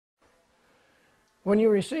When you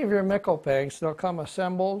receive your Mick-O-Pegs, they'll come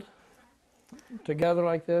assembled together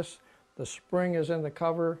like this. The spring is in the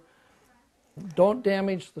cover. Don't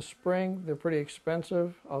damage the spring. They're pretty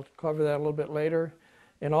expensive. I'll cover that a little bit later.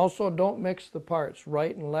 And also don't mix the parts,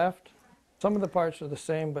 right and left. Some of the parts are the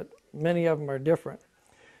same, but many of them are different.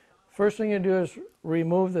 First thing you do is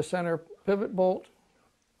remove the center pivot bolt.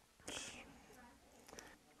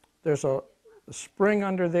 There's a spring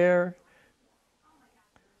under there.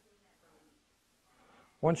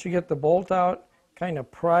 Once you get the bolt out, kind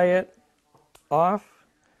of pry it off.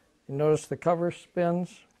 You notice the cover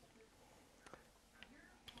spins.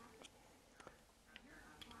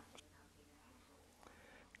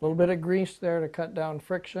 A little bit of grease there to cut down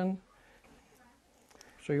friction.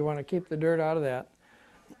 So you want to keep the dirt out of that.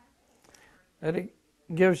 That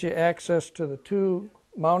gives you access to the two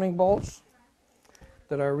mounting bolts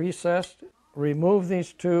that are recessed. Remove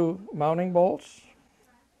these two mounting bolts.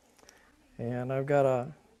 And I've got a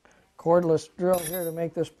cordless drill here to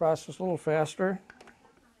make this process a little faster.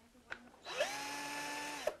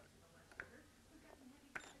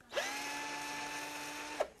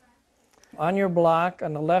 On your block,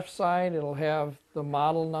 on the left side, it'll have the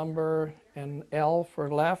model number and L for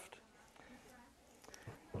left.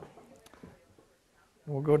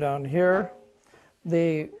 We'll go down here.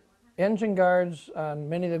 The engine guards on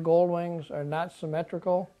many of the Goldwings are not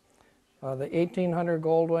symmetrical. The 1800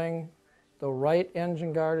 Goldwing, the right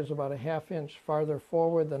engine guard is about a ½ inch farther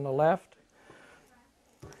forward than the left.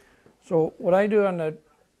 So what I do on the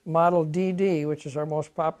model DD, which is our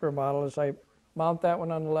most popular model, is I mount that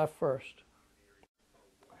one on the left first.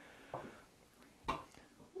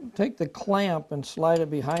 Take the clamp and slide it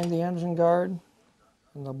behind the engine guard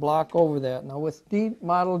and the block over that. Now with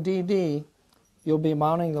model DD, you'll be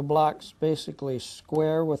mounting the blocks basically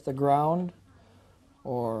square with the ground,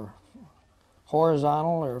 or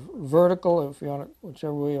horizontal or vertical, if you want to,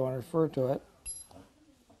 whichever way you want to refer to it.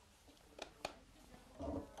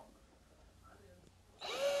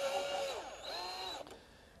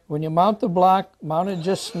 When you mount the block, mount it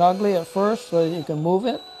just snugly at first so that you can move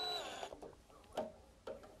it.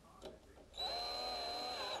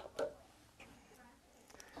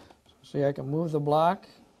 See, I can move the block.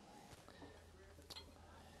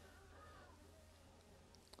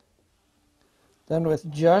 Then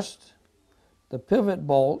with just the pivot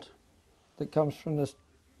bolt that comes from this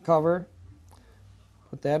cover,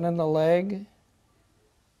 put that in the leg.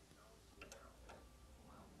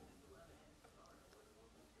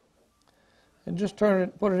 And just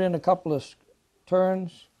put it in a couple of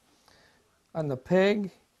turns. On the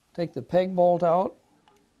peg, take the peg bolt out.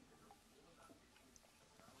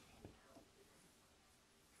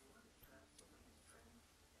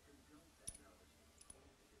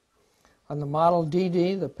 On the model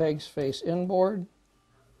DD, the pegs face inboard.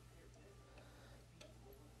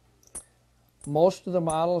 Most of the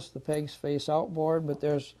models, the pegs face outboard, but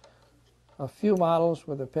there's a few models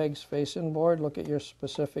where the pegs face inboard. Look at your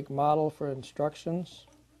specific model for instructions.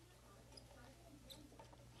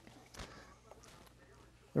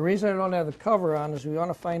 The reason I don't have the cover on is we want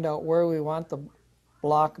to find out where we want the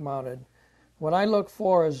block mounted. What I look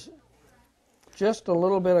for is just a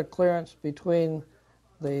little bit of clearance between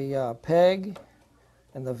the peg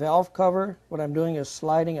and the valve cover. What I'm doing is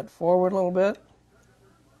sliding it forward a little bit.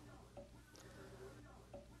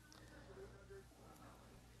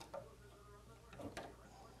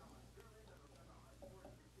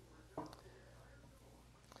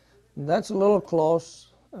 And that's a little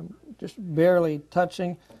close. I'm just barely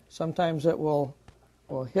touching. Sometimes it will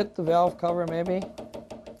hit the valve cover maybe.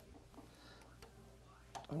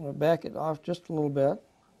 I'm going to back it off just a little bit,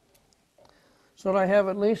 so that I have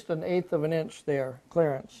at least 1/8 of an inch there,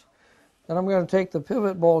 clearance. Then I'm going to take the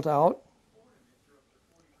pivot bolt out.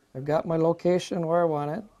 I've got my location where I want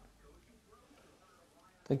it.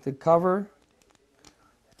 Take the cover.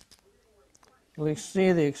 You'll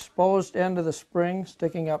see the exposed end of the spring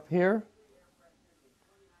sticking up here.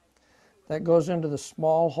 That goes into the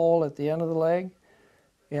small hole at the end of the leg.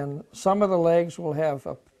 And some of the legs will have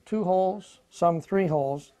 2 holes, some 3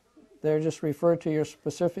 holes. They're just referred to your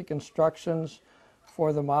specific instructions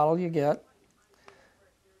for the model you get.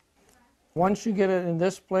 Once you get it in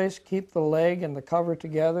this place, keep the leg and the cover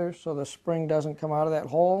together so the spring doesn't come out of that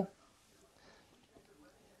hole.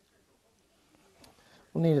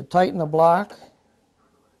 We'll need to tighten the block.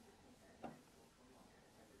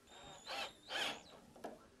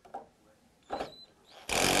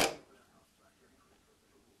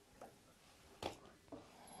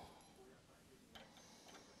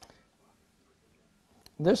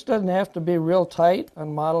 This doesn't have to be real tight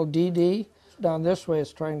on model DD. Down this way,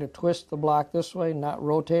 it's trying to twist the block this way, not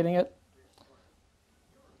rotating it.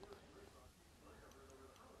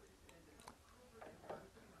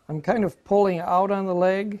 I'm kind of pulling out on the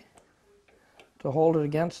leg to hold it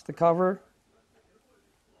against the cover.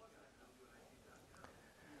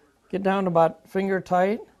 Get down to about finger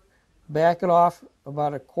tight, back it off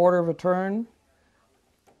about a quarter of a turn,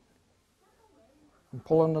 and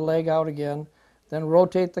pulling the leg out again. Then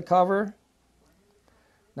rotate the cover.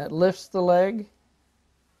 That lifts the leg.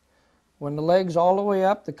 When the leg's all the way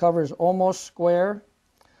up, the cover is almost square.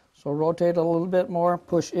 So rotate a little bit more,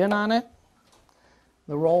 push in on it.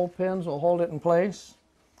 The roll pins will hold it in place.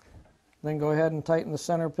 Then go ahead and tighten the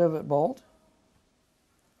center pivot bolt.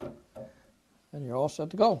 And you're all set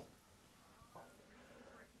to go.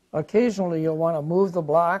 Occasionally you'll want to move the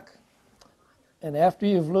block, and after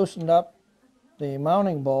you've loosened up the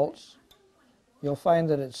mounting bolts, you'll find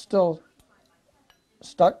that it's still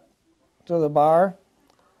stuck to the bar.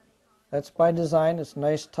 That's by design. It's a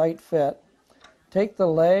nice tight fit. Take the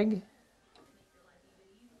leg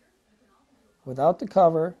without the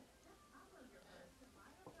cover.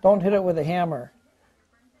 Don't hit it with a hammer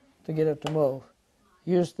to get it to move.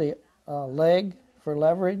 Use the leg for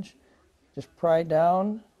leverage. Just pry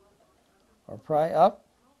down or pry up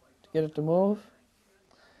to get it to move.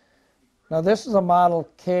 Now this is a model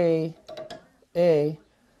KA.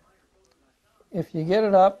 If you get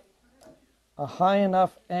it up a high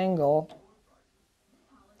enough angle,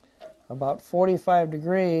 about 45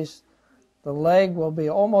 degrees, the leg will be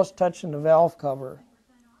almost touching the valve cover.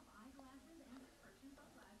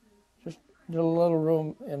 Just a little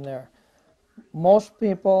room in there. Most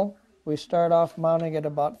people, we start off mounting at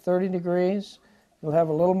about 30 degrees. You'll have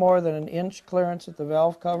a little more than an inch clearance at the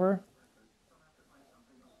valve cover.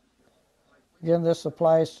 Again, this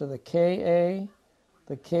applies to the KA,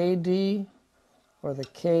 the KD, or the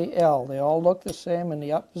KL. They all look the same in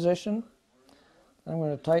the up position. I'm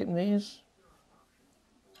going to tighten these.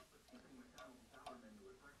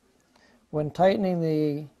 When tightening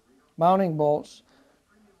the mounting bolts,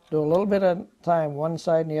 do a little bit at a time, one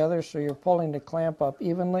side and the other, so you're pulling the clamp up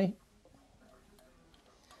evenly.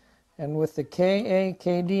 And with the KA,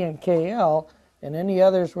 KD, and KL, and any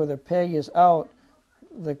others where the peg is out,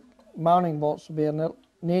 the mounting bolts will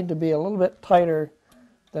need to be a little bit tighter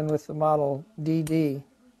than with the model DD.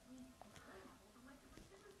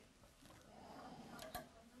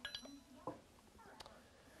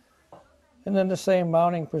 And then the same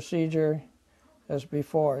mounting procedure as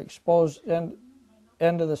before. Expose end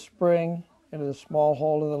of the spring into the small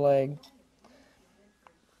hole of the leg.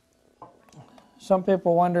 Some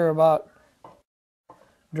people wonder about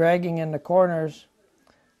dragging in the corners.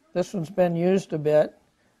 This one's been used a bit.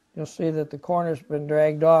 You'll see that the corner's been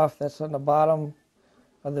dragged off. That's on the bottom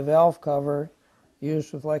of the valve cover,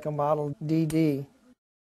 used with like a model DD.